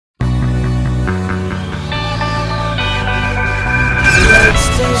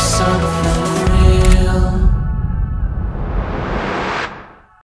something real.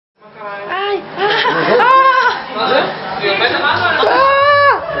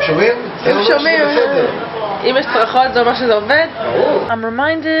 I'm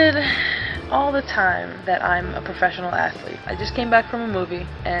reminded all the time that I'm a professional athlete. I just came back from a movie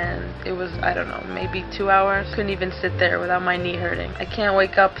and it was, I don't know, maybe 2 hours. Couldn't even sit there without my knee hurting. I can't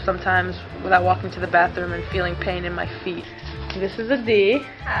wake up sometimes without walking to the bathroom and feeling pain in my feet. This is Adi.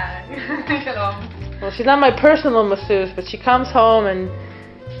 Hi. Well, she's not my personal masseuse, but she comes home and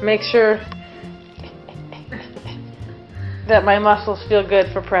makes sure that my muscles feel good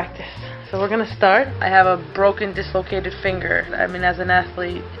for practice. So we're gonna start. I have a broken, dislocated finger. I mean, as an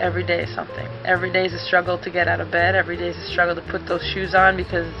athlete, every day is something. Every day is a struggle to get out of bed. Every day is a struggle to put those shoes on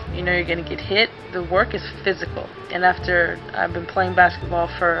because you know you're gonna get hit. The work is physical. And after I've been playing basketball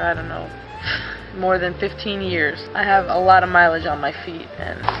for, I don't know, more than 15 years, I have a lot of mileage on my feet.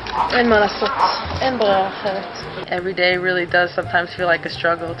 And every day really does sometimes feel like a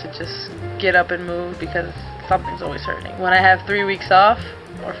struggle to just get up and move because something's always hurting. When I have 3 weeks off,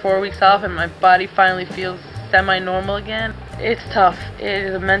 or 4 weeks off and my body finally feels semi-normal again, it's tough. It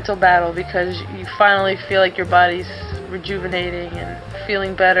is a mental battle because you finally feel like your body's rejuvenating and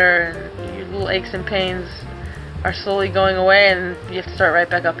feeling better and your little aches and pains are slowly going away and you have to start right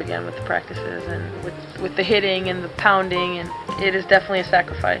back up again with the practices and with the hitting and the pounding, and it is definitely a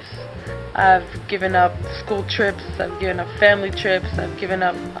sacrifice. I've given up school trips, I've given up family trips, I've given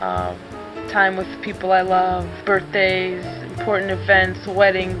up time with people I love, birthdays, important events,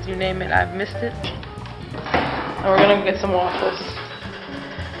 weddings, you name it, I've missed it. And we're gonna get some waffles.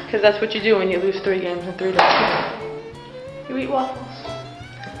 Because that's what you do when you lose 3 games in 3 days. You eat waffles.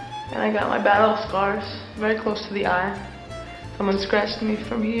 And I got my battle scars very close to the eye. Someone scratched me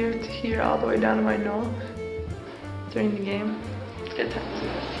from here to here, all the way down to my nose during the game. It's good times.